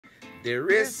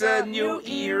There is a new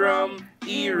ROM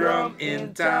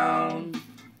in town.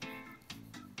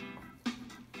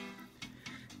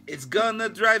 It's gonna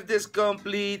drive this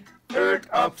complete earth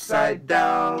upside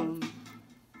down.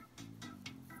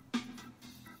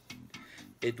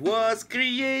 It was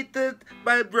created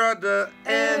by brother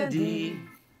Andy.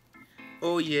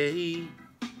 Oh yeah.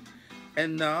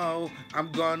 And now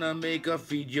I'm gonna make a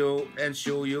video and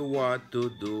show you what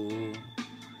to do.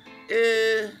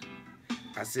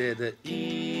 I said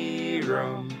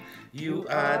ROM, you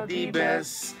are the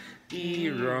best.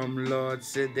 ROM Lord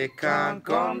said they can't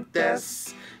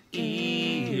contest.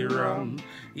 ROM,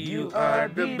 you are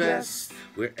the best.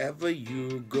 Wherever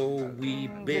you go, we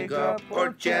big up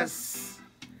our chest.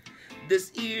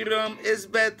 This ROM is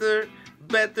better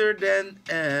than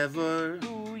ever.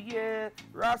 Oh yeah,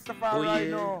 Rastafari Oh, yeah.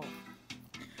 no.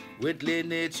 With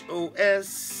Lineage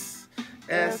OS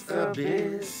as a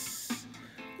base.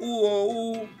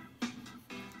 Ooh,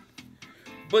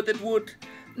 but it would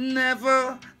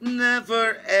never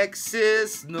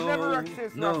exist. No, Never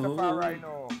exist, Rastafari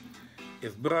no.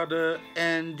 If brother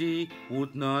Andy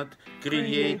would not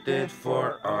create it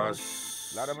for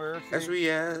us. Lot of mercy.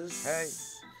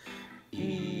 As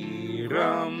we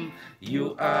ROM,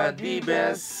 you are the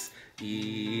best.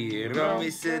 ROM,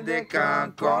 he said they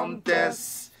can't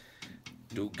contest.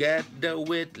 Together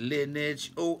with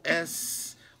Lineage OS.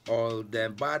 All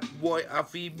them bad boy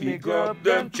afi big up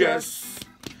them chest.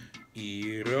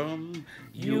 ROM,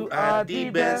 you are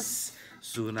the best.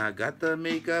 Soon I gotta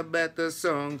make a better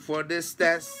song for this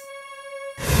test.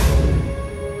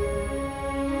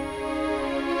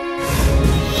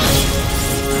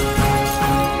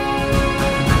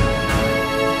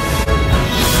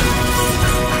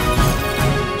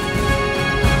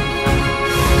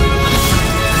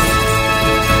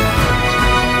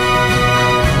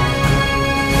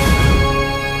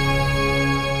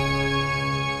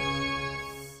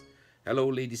 Hello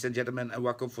ladies and gentlemen, and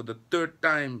welcome for the third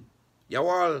time.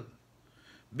 Yawal.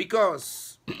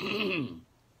 Because I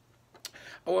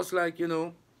was like, you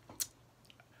know,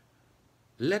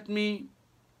 let me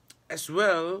as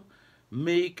well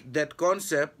make that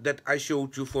concept that I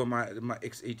showed you for my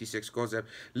x86 concept.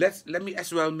 Let me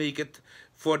as well make it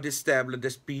for this tablet,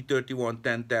 this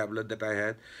P3110 tablet that I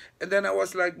had. And then I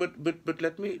was like, but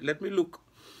let me look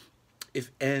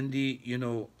if Andy, you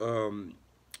know,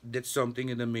 did something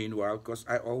in the meanwhile, because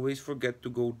I always forget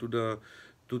to go to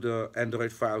the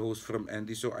Android file host from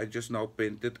Andy. So I just now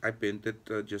pinned it. I pinned it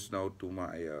just now to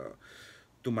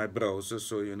my browser,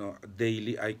 so you know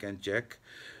daily I can check.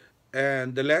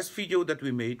 And the last video that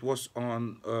we made was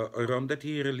on a ROM that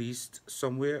he released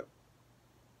somewhere.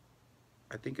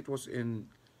 I think it was in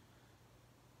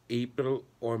April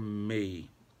or May.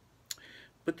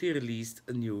 But he released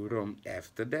a new ROM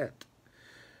after that,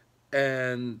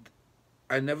 and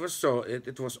I never saw it.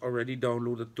 It was already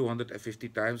downloaded 250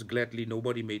 times. Gladly,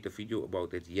 nobody made a video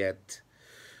about it yet.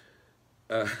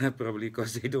 Probably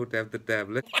because they don't have the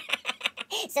tablet.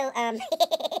 So,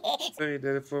 Sorry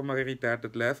for my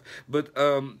retarded laugh. But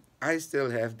I still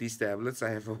have these tablets. I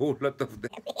have a whole lot of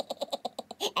them.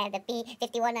 I have the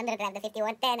P5100, I have the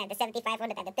 5110, I have the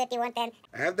 7500, I have the 3110.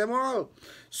 I have them all.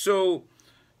 So,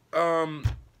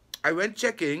 I went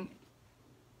checking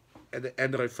at the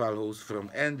Android file host from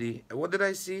Andy. And what did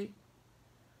I see?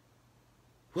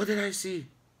 What did I see?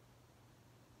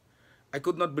 I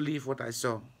could not believe what I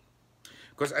saw.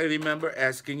 Because I remember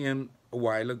asking him a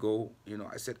while ago, you know,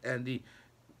 I said, Andy,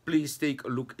 please take a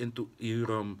look into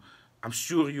ROM. I'm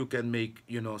sure you can make,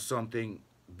 you know, something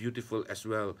beautiful as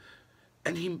well.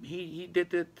 And he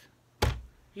did it.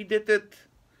 He did it.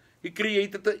 He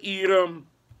created the ROM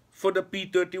for the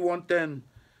P3110.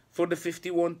 For the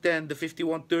 5110, the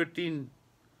 5113,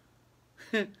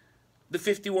 the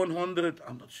 5100.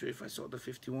 I'm not sure if I saw the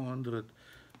 5100.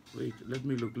 Wait, let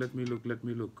me look.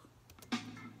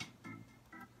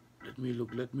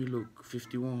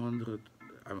 5100.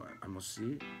 I must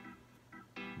see.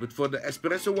 But for the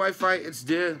Espresso Wi-Fi, it's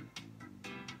there.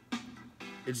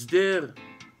 It's there.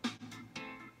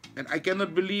 And I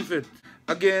cannot believe it.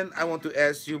 Again, I want to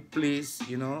ask you, please,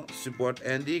 you know, support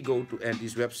Andy. Go to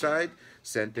Andy's website.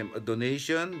 Send him a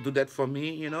donation. Do that for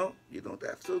me, you know. You don't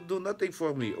have to do nothing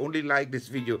for me. Only like this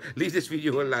video. Leave this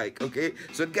video a like, okay?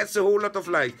 So it gets a whole lot of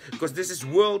likes. Because this is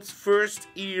world's first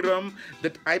ROM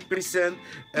that I present.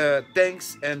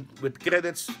 Thanks and with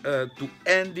credits to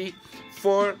Andy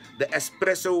for the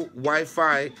Espresso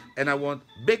Wi-Fi. And I want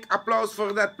big applause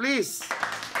for that, please.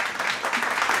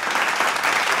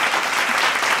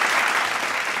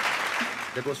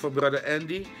 That was for brother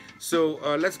Andy. So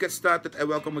let's get started and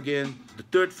welcome again the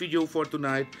third video for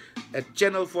tonight at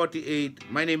channel 48.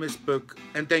 My name is Puck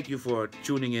and thank you for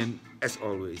tuning in as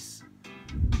always.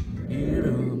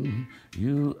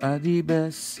 You are the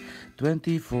best,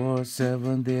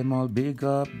 24/7, them all big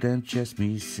up, them chest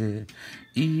me say.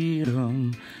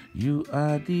 Iram, you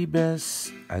are the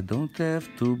best, I don't have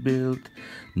to build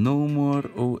no more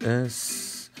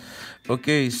OS.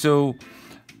 Okay, so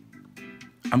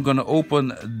I'm gonna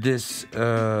open this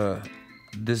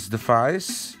this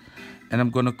device and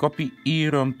I'm gonna copy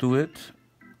ROM to it.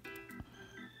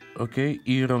 Okay,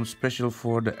 ROM special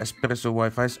for the Espresso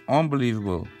Wi-Fi is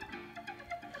unbelievable.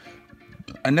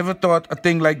 I never thought a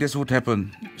thing like this would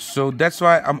happen. So that's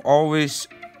why I'm always,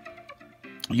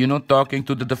 you know, talking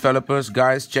to the developers.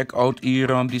 Guys, check out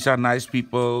ROM. These are nice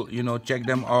people. You know, check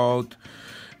them out,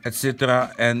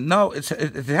 etc. And now it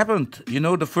happened. You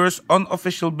know, the first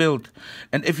unofficial build.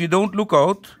 And if you don't look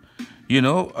out, you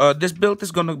know, this build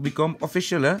is gonna become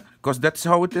official, because that's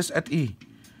how it is at E.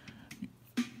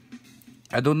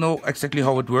 I don't know exactly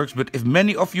how it works, but if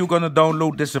many of you gonna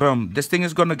download this ROM, this thing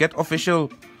is gonna get official.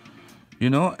 You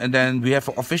know, and then we have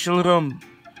an official ROM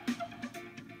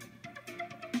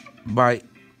by,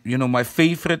 you know, my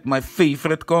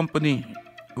favorite company.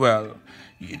 Well,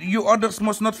 you others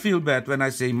must not feel bad when I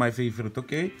say my favorite,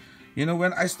 okay? You know,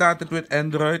 when I started with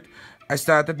Android, I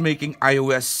started making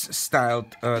iOS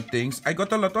styled things. I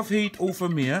got a lot of hate over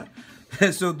me,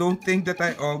 so don't think that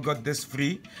I all got this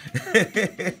free.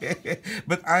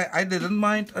 But I didn't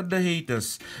mind the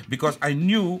haters, because I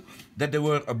knew that there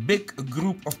were a big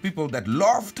group of people that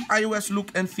loved iOS look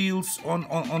and feels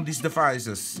on these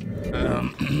devices.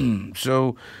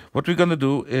 So what we're gonna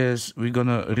do is we're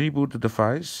gonna reboot the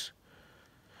device.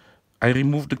 I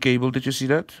removed the cable. Did you see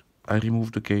that? I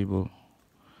removed the cable.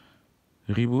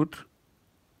 Reboot.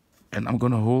 And I'm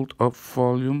gonna hold up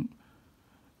volume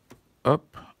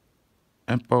up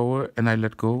and power, and I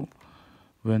let go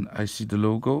when I see the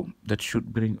logo. That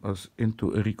should bring us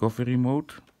into a recovery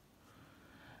mode,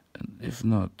 and if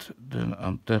not, then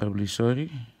I'm terribly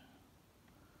sorry.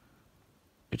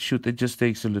 It just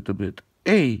takes a little bit.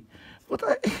 Hey, what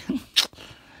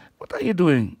are you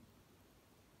doing?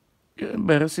 You're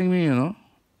embarrassing me, you know.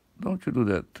 Don't you do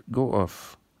that. Go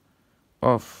off.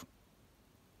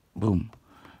 Boom.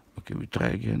 Okay, we try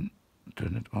again.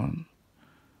 Turn it on.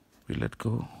 We let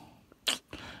go.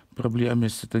 Probably I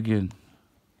missed it again.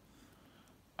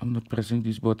 I'm not pressing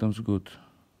these buttons good.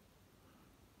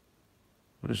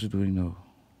 What is it doing now?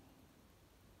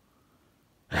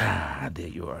 Ah, there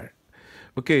you are.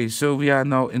 Okay, so we are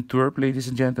now in twerp, ladies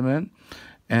and gentlemen.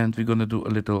 And we're gonna do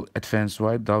a little advanced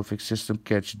wipe, Dalvik system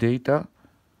catch data.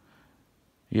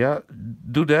 Yeah,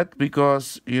 do that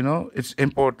because, you know, it's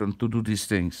important to do these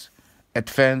things.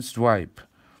 Advanced wipe.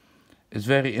 It's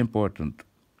very important.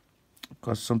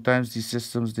 Because sometimes these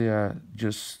systems, they are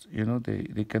just, you know,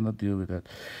 they cannot deal with that.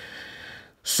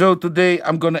 So today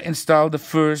I'm going to install the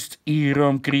first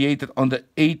ROM created on the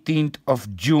 18th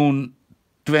of June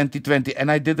 2020. And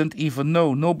I didn't even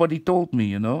know. Nobody told me,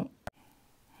 you know.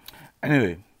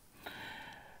 Anyway,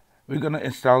 we're going to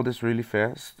install this really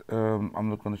fast. I'm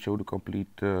not going to show the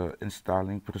complete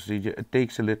installing procedure. It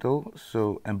takes a little.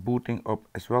 So, and booting up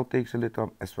as well takes a little.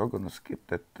 I'm as well going to skip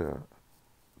that,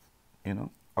 you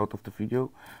know, out of the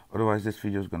video, otherwise this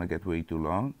video is gonna get way too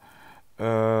long.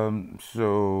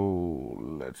 So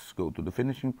let's go to the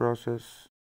finishing process.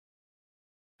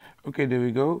 Okay, there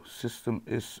we go. System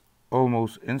is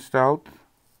almost installed,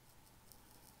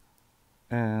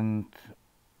 and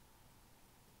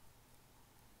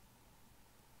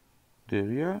there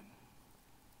we are.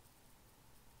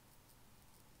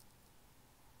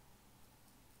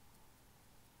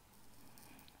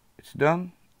 It's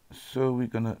done. So we're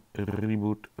gonna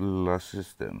reboot the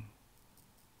system.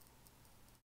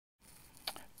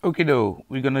 Okay, though,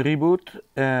 we're gonna reboot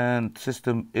and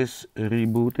system is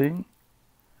rebooting.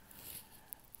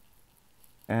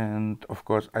 And of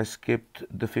course I skipped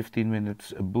the 15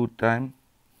 minutes boot time.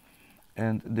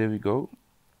 And there we go.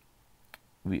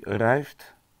 We arrived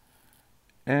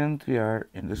and we are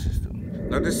in the system.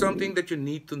 Now there's something that you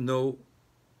need to know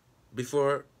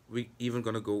before we even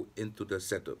gonna go into the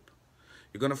setup.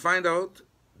 You're gonna find out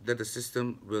that the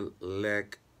system will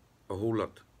lag a whole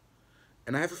lot.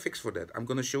 And I have a fix for that. I'm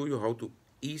gonna show you how to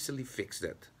easily fix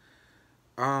that.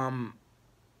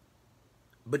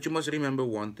 But you must remember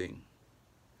one thing.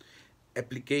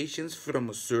 Applications from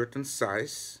a certain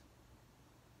size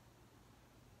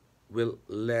will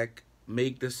lag,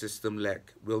 make the system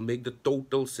lag, will make the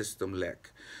total system lag.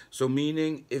 So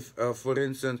meaning if, for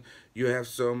instance, you have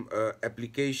some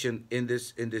application in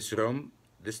this ROM,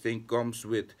 this thing comes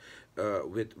with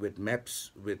with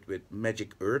maps with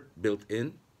Magic Earth built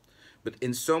in, but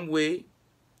in some way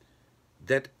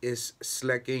that is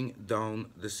slacking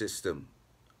down the system.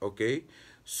 Okay,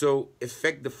 so in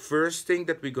fact the first thing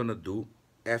that we're gonna do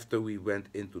after we went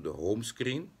into the home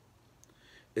screen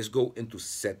is go into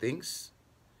settings,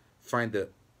 find the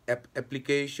app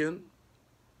application.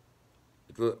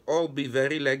 It will all be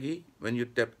very laggy. When you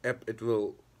tap app, it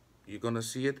will, you're gonna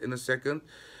see it in a second.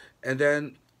 And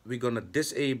then we're gonna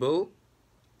disable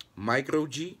micro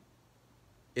G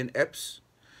in apps.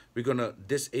 We're gonna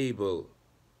disable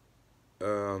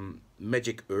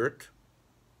Magic Earth,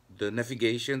 the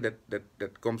navigation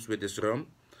that comes with this ROM.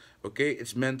 Okay,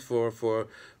 it's meant for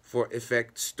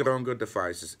effect stronger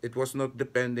devices. It was not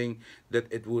depending that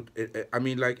it would, I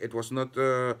mean, like, it was not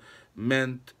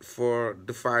meant for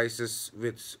devices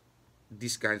with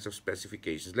these kinds of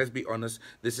specifications. Let's be honest,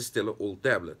 this is still an old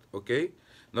tablet. Okay,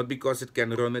 not because it can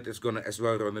run it, it's gonna as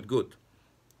well run it good.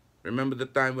 Remember the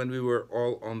time when we were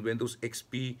all on Windows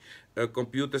XP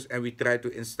computers and we tried to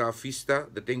install Vista?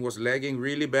 The thing was lagging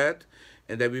really bad,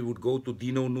 and then we would go to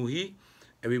Dino Nui,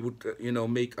 and we would you know,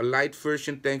 make a light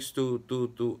version thanks to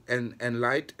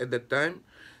Light at that time,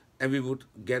 and we would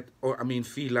get, or I mean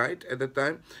V-Lite at that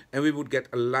time, and we would get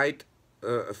a light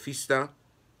Vista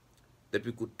that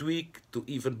we could tweak to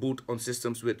even boot on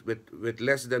systems with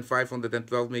less than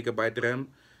 512 megabyte RAM.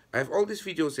 I have all these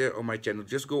videos here on my channel.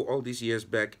 Just go all these years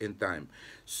back in time.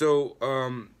 So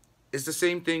it's the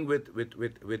same thing with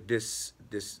this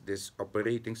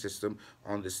operating system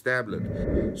on this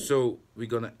tablet. So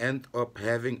we're gonna end up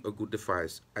having a good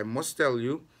device. I must tell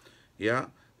you, yeah,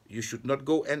 you should not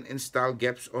go and install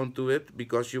gaps onto it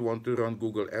because you want to run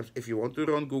Google Apps. If you want to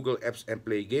run Google Apps and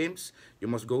play games, you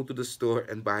must go to the store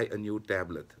and buy a new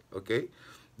tablet. Okay,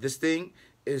 this thing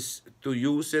is to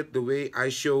use it the way I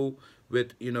show,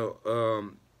 with, you know,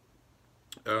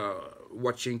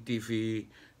 watching TV,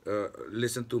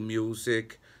 listen to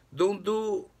music. Don't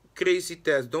do crazy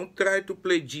tests. Don't try to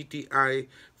play GTI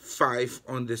 5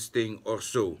 on this thing or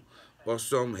so, or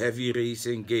some heavy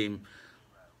racing game.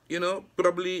 You know,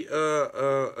 probably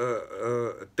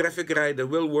Traffic Rider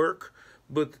will work,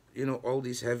 but you know, all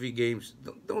these heavy games,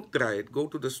 don't try it. Go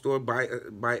to the store, buy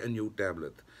a new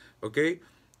tablet. Okay,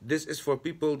 this is for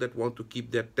people that want to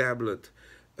keep their tablet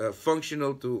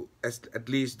functional, to at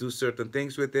least do certain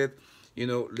things with it. You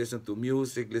know, listen to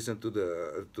music, listen to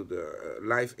the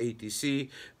live ATC,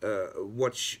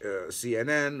 watch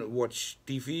CNN, watch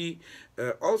TV,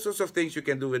 all sorts of things you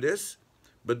can do with this.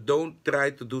 But don't try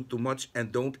to do too much,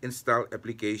 and don't install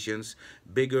applications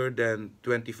bigger than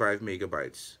 25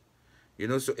 megabytes. You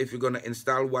know, so if you're gonna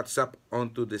install WhatsApp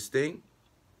onto this thing,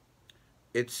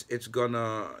 it's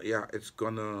gonna, yeah, it's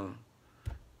gonna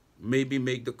maybe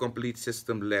make the complete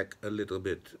system lag a little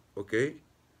bit. Okay,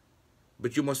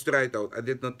 but you must try it out. I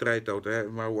did not try it out. I have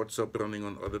my WhatsApp running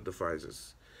on other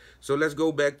devices. So let's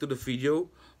go back to the video.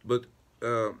 But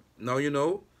now you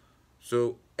know.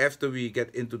 So after we get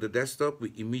into the desktop,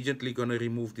 we immediately gonna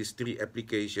remove these 3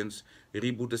 applications,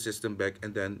 reboot the system back,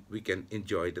 and then we can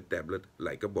enjoy the tablet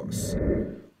like a boss.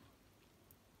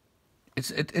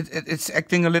 It's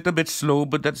acting a little bit slow,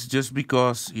 but that's just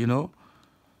because, you know,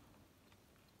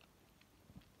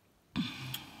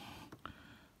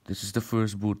 this is the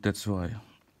first boot, that's why.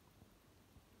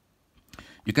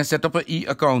 You can set up an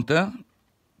e-account, eh?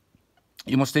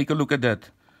 You must take a look at that.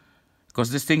 Because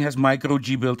this thing has micro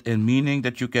G built in, meaning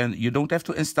that you don't have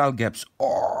to install gaps.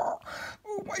 Oh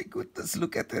my goodness,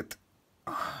 look at it.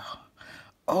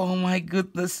 Oh my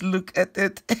goodness, look at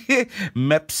it.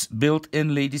 Maps built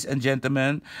in, ladies and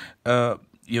gentlemen.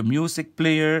 Your music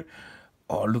player.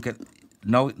 Oh, look at,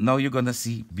 now you're gonna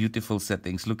see beautiful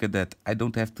settings. Look at that. I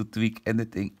don't have to tweak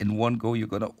anything. In one go, you're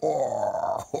gonna,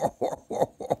 oh,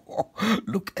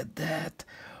 look at that.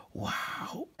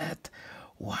 Wow,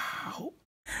 wow.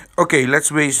 Okay,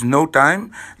 let's waste no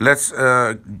time. Let's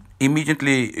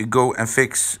immediately go and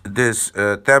fix this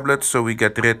tablet so we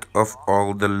get rid of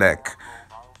all the lag.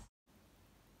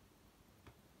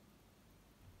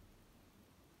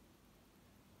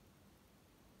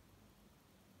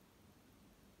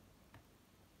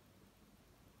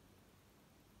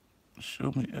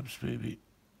 Show me apps, baby.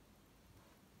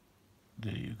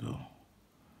 There you go.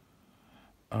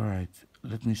 All right,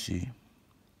 let me see.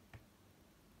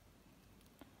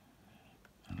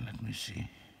 Let me see.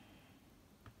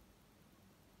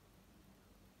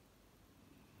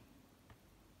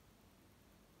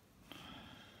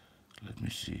 Let me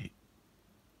see.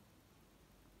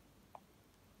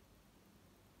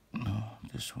 No,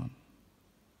 this one.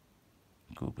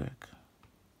 Go back.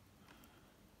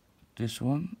 This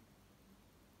one.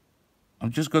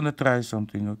 I'm just gonna try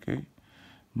something, okay?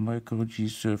 Micro G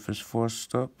surface force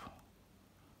stop.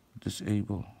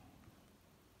 Disable.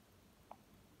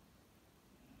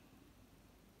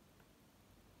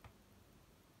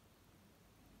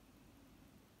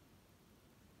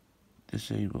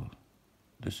 Disable.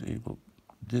 Disable.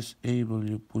 Disable,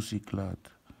 you pussyclad.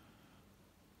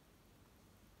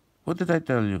 What did I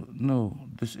tell you? No,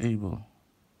 disable.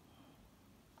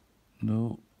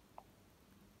 No.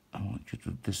 I want you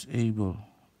to disable.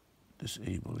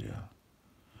 Disable, yeah.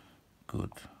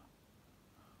 Good.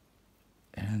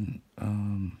 And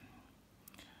I'm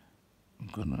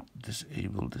gonna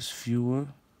disable this viewer.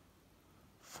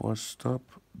 Force stop.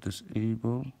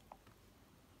 Disable.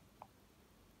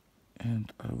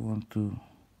 And I want to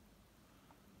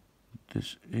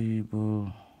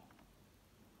disable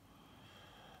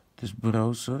this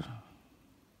browser.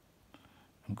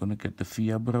 I'm gonna get the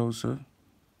VIA browser.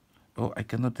 Oh, I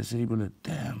cannot disable it.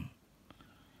 Damn.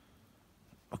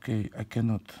 Okay, I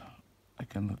cannot.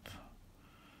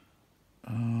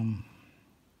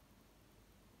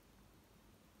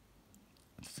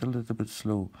 It's still a little bit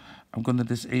slow. I'm gonna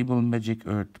disable Magic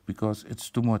Earth because it's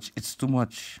too much. It's too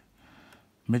much.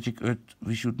 Magic Earth,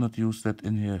 we should not use that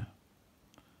in here.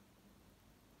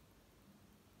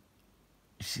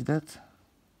 You see that?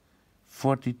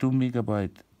 42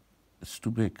 megabyte. It's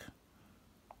too big.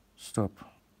 Stop.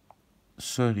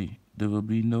 Sorry, there will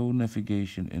be no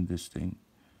navigation in this thing.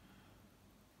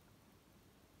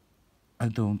 I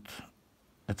don't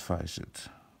advise it.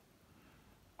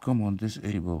 Come on,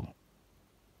 disable.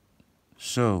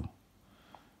 So,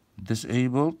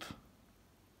 disabled.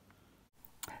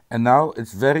 And now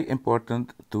it's very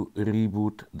important to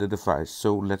reboot the device.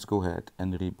 So let's go ahead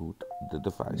and reboot the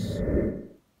device.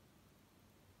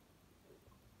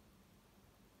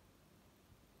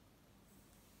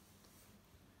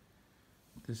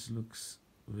 This looks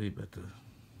way better.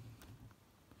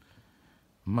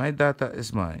 My data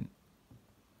is mine.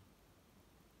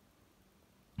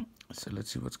 So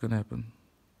let's see what's gonna happen.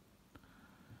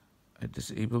 I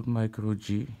disabled micro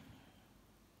G.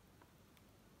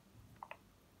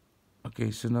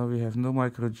 Okay, so now we have no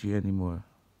micro G anymore.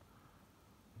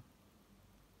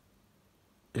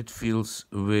 It feels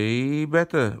way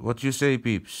better. What you say,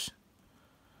 peeps?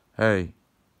 Hey,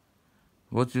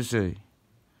 what you say?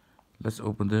 Let's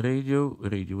open the radio.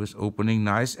 Radio is opening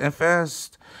nice and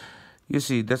fast. You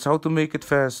see, that's how to make it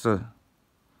faster.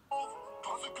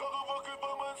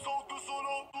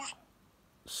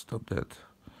 Stop that.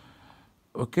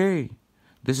 Okay,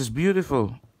 this is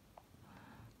beautiful.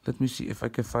 Let me see if I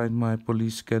can find my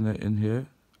police scanner in here.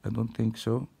 I don't think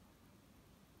so.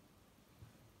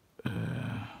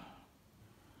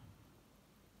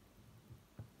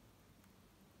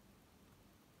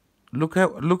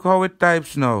 Look how it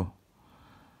types now.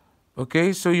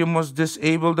 Okay, so you must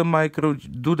disable the micro,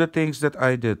 do the things that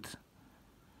I did.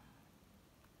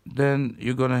 Then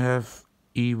you're gonna have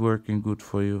E working good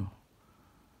for you.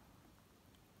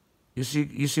 You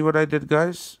see what I did,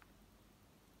 guys?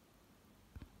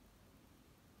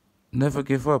 Never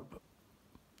give up.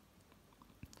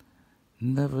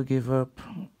 Never give up.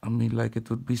 I mean, like, it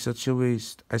would be such a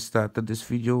waste. I started this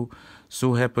video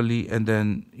so happily, and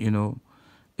then, you know,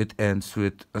 it ends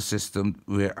with a system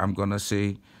where I'm gonna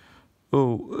say,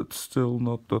 oh, it's still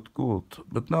not that good.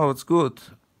 But now it's good.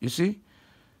 You see?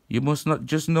 You must not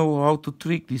just know how to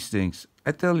tweak these things.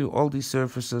 I tell you, all these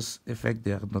surfaces, in fact,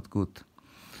 they are not good.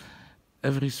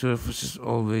 Every surface is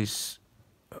always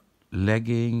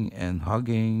lagging and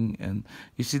hugging. And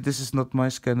you see, this is not my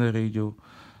scanner radio.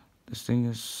 This thing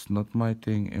is not my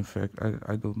thing. In fact,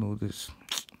 I don't know this.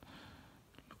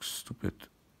 Looks stupid.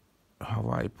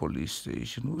 Hawaii Police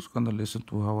Station. Who's gonna listen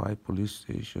to Hawaii Police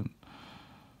Station?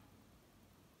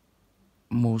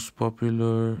 Most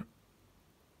popular.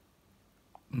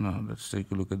 Now let's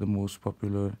take a look at the most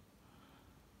popular.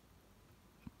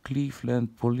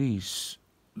 Cleveland Police.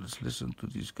 Let's listen to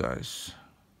these guys.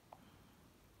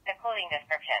 The clothing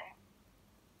description.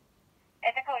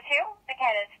 It's a code 2. The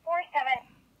cat is 47.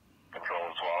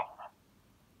 Control as well.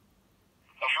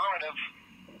 Affirmative.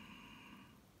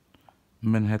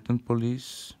 Manhattan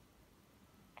Police.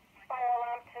 Fire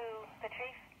alarm to the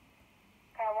chief.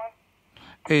 Car 1.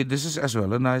 Hey, this is as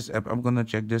well a nice app. I'm gonna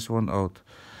check this one out.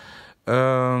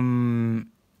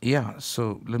 Yeah,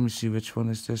 so let me see which one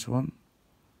is this one.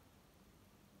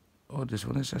 Oh, this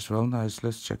one is as well nice.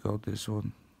 Let's check out this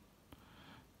one.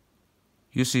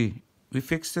 You see, we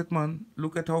fixed it, man.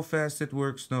 Look at how fast it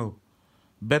works now.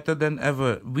 Better than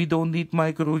ever. We don't need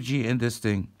micro G in this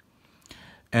thing,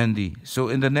 Andy. So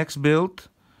in the next build,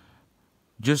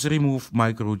 just remove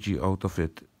micro G out of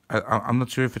it. I'm not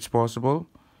sure if it's possible.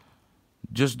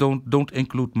 Just don't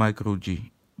include micro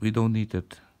G, We don't need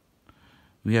it.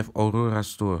 We have Aurora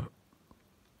Store.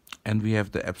 And we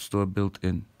have the App Store built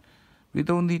in. We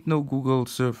don't need no Google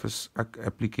Service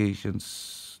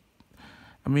applications.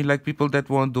 I mean, like people that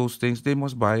want those things, they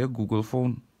must buy a Google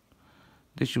phone.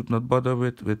 They should not bother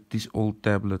with these old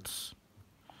tablets.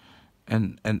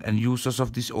 And users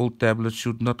of these old tablets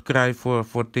should not cry for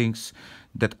things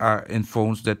that are in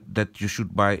phones that you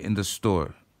should buy in the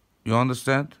store. You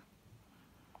understand?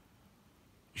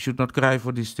 You should not cry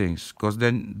for these things, because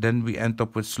then we end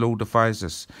up with slow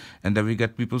devices, and then we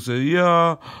get people say,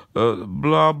 yeah,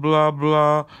 blah blah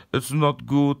blah, it's not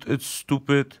good, it's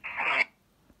stupid.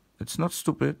 It's not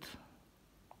stupid.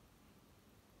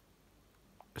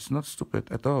 It's not stupid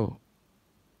at all.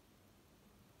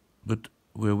 But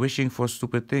we're wishing for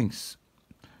stupid things.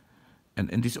 And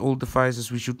in these old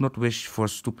devices, we should not wish for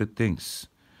stupid things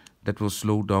that will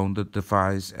slow down the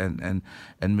device and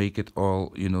make it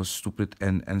all, you know, stupid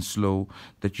and slow,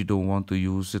 that you don't want to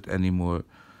use it anymore.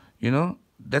 You know,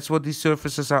 that's what these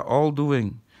services are all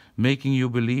doing, making you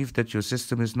believe that your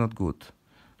system is not good.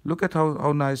 Look at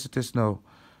how nice it is now.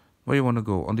 Where you want to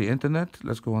go? On the internet?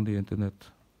 Let's go on the internet.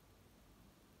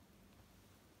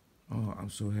 Oh,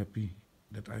 I'm so happy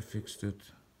that I fixed it.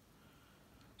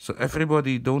 So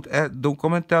everybody, don't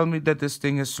come and tell me that this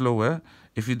thing is slow, eh?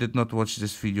 If you did not watch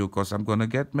this video, because I'm gonna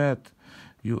get mad.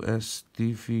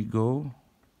 USTVGo.tv,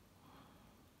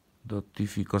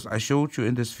 because I showed you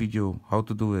in this video how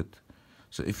to do it.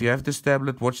 So if you have this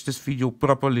tablet, watch this video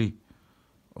properly.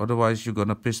 Otherwise, you're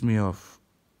gonna piss me off.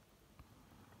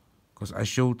 Because I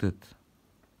showed it.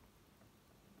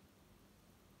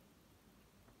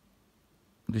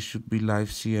 This should be live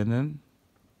CNN.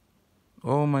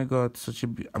 Oh my God, such a...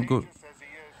 I'm good.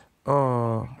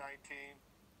 Oh.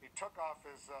 He took off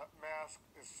his mask,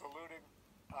 is saluting,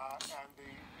 and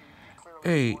he clearly...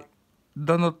 Hey,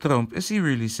 Donald Trump, is he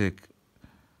really sick?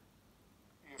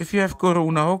 If you have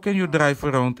corona, how can you drive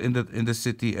around in the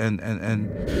city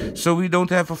and so we don't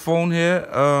have a phone here,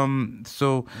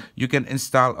 so you can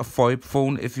install a VoIP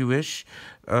phone if you wish,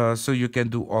 so you can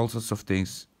do all sorts of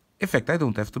things. In fact, I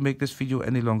don't have to make this video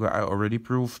any longer. I already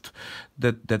proved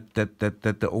that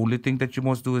the only thing that you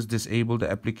must do is disable the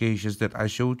applications that I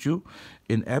showed you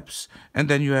in apps, and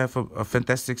then you have a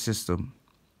fantastic system.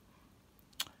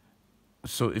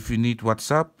 So if you need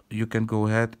WhatsApp, you can go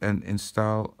ahead and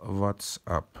install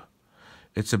WhatsApp.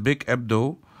 It's a big app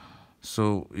though,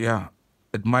 so yeah,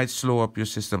 it might slow up your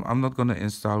system. I'm not gonna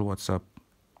install WhatsApp,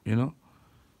 you know.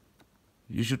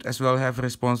 You should as well have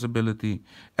responsibility.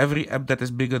 Every app that is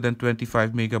bigger than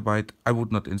 25 megabyte, I would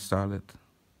not install it.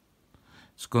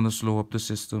 It's gonna slow up the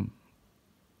system,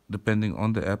 depending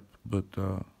on the app. But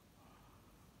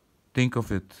think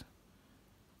of it.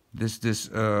 This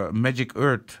Magic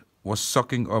Earth was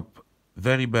sucking up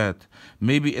very bad.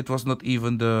 Maybe it was not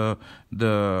even the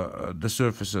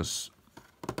surfaces.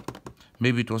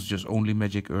 Maybe it was just only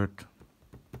Magic Earth.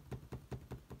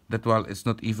 That while it's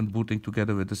not even booting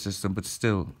together with the system, but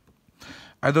still.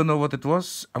 I don't know what it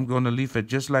was. I'm gonna leave it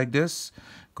just like this,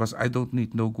 because I don't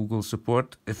need no Google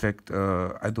support. In fact,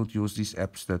 I don't use these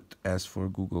apps that ask for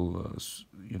Google,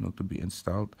 you know, to be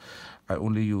installed. I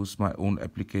only use my own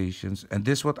applications. And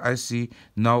this what I see,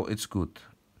 now it's good.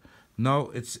 Now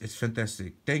it's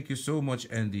fantastic. Thank you so much,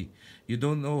 Andy. You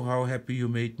don't know how happy you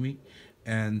made me.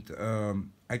 And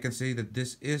I can say that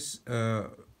this is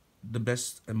the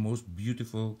best and most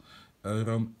beautiful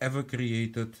ROM ever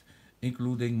created,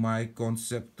 including my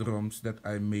concept ROMs that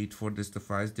I made for this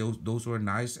device. Those were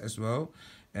nice as well,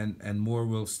 and more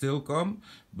will still come.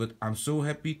 But I'm so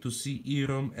happy to see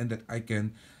eROM and that I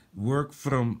can work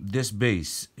from this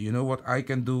base. You know what I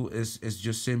can do is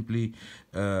just simply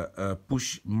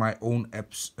push my own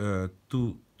apps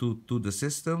to the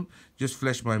system, just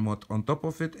flash my mod on top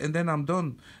of it, and then I'm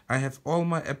done. I have all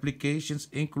my applications,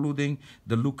 including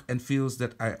the look and feels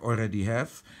that I already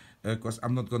have, because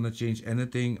I'm not gonna change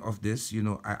anything of this. You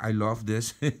know, I love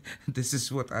this. This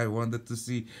is what I wanted to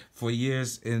see for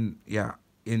years in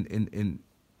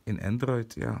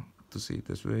Android, yeah, to see it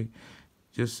this way.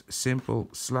 Just simple,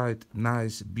 slight,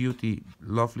 nice, beauty,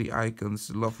 lovely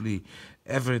icons, lovely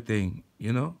everything,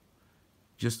 you know.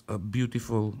 Just a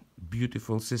beautiful,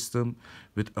 beautiful system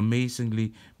with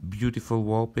amazingly beautiful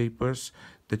wallpapers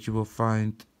that you will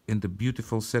find in the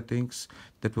beautiful settings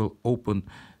that will open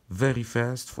very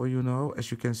fast for you now.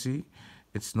 As you can see,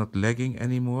 it's not lagging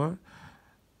anymore.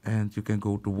 And you can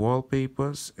go to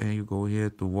wallpapers, and you go here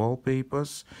to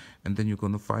wallpapers, and then you're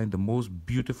going to find the most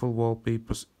beautiful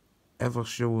wallpapers ever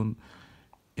shown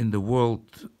in the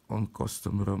world on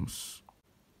custom ROMs.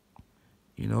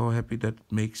 You know how happy that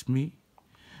makes me?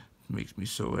 It makes me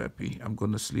so happy. I'm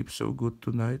gonna sleep so good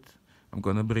tonight. I'm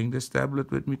gonna bring this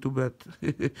tablet with me to bed.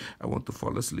 I want to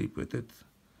fall asleep with it.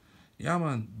 Yeah,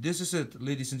 man, this is it,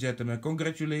 ladies and gentlemen.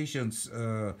 Congratulations.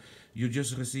 You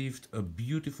just received a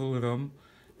beautiful ROM.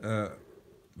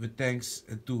 With thanks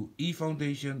to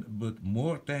eFoundation, but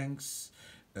more thanks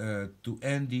to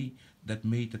Andi that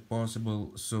made it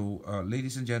possible. So,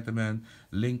 ladies and gentlemen,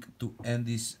 link to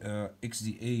Andi's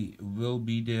XDA will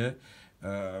be there.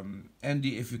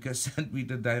 Andi, if you can send me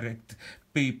the direct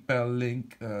PayPal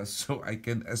link, so I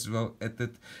can as well add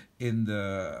it in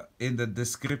the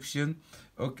description.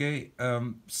 Okay,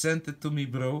 send it to me,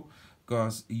 bro,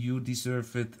 cause you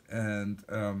deserve it, and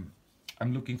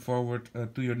I'm looking forward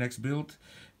to your next build,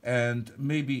 and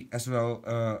maybe as well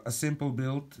a simple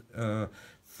build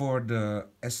for the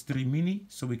S3 Mini,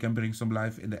 so we can bring some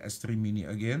life in the S3 Mini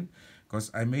again.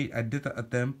 Because I did an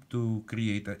attempt to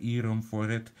create an EROM for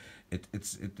it.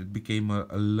 It became a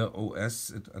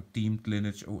LOS, a themed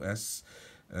lineage OS,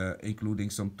 including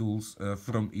some tools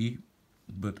from E.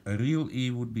 But a real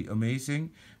E would be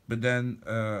amazing. But then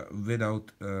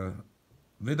without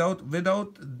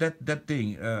that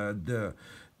thing, the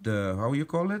how you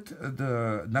call it,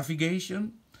 the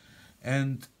navigation,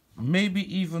 and maybe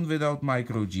even without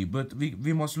micro G. But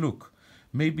we must look.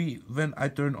 Maybe when I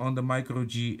turn on the micro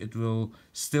G, it will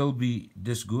still be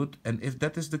this good. And if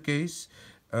that is the case,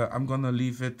 I'm gonna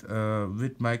leave it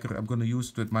with micro. I'm gonna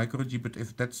use it with micro G. But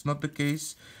if that's not the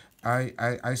case,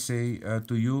 I say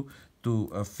to you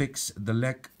to fix the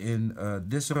lag in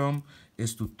this ROM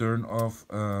is to turn off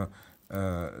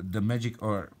the magic,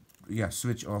 or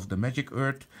switch off the magic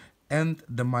earth and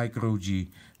the micro G.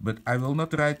 But I will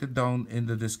not write it down in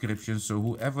the description, so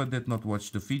whoever did not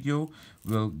watch the video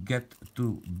will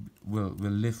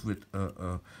live with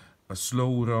a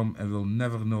slow ROM and will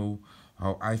never know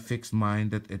how I fixed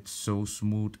mine, that it's so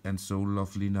smooth and so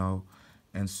lovely now,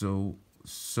 and so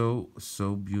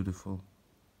beautiful.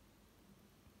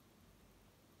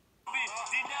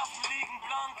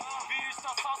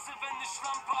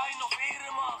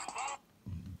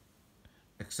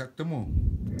 Exactement.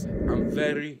 I'm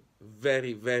very,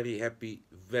 very, very happy,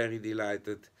 very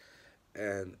delighted,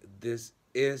 and this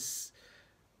is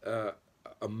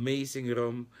amazing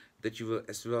ROM that you will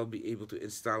as well be able to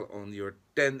install on your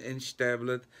 10-inch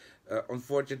tablet.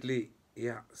 Unfortunately,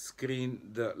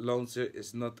 the launcher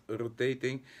is not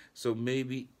rotating, so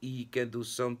maybe E can do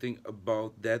something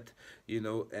about that, you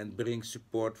know, and bring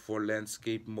support for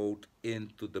landscape mode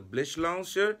into the Bliss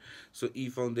launcher. So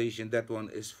eFoundation, that one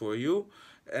is for you.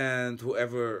 And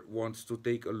whoever wants to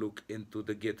take a look into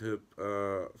the GitHub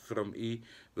from E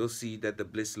will see that the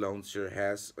Bliss launcher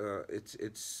has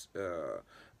its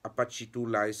Apache 2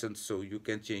 license, so you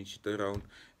can change it around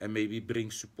and maybe bring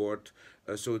support,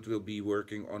 so it will be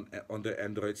working on the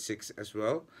Android 6 as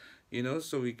well, you know,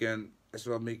 so we can as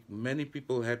well make many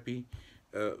people happy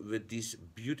with these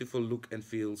beautiful look and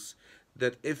feels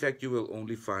that in fact you will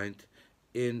only find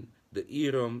in the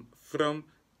EROM from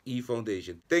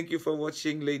eFoundation. Thank you for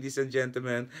watching, ladies and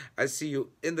gentlemen. I see you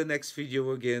in the next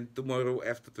video again. Tomorrow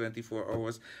after 24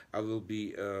 hours I will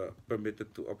be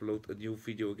permitted to upload a new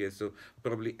video again, so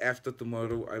probably after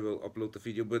tomorrow I will upload the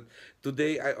video. But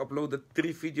today I uploaded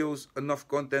 3 videos, enough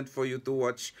content for you to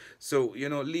watch, so you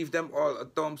know, leave them all a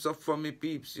thumbs up for me,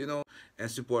 peeps, you know,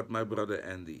 and support my brother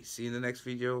Andi. See you in the next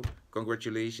video.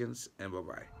 Congratulations and bye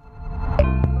bye.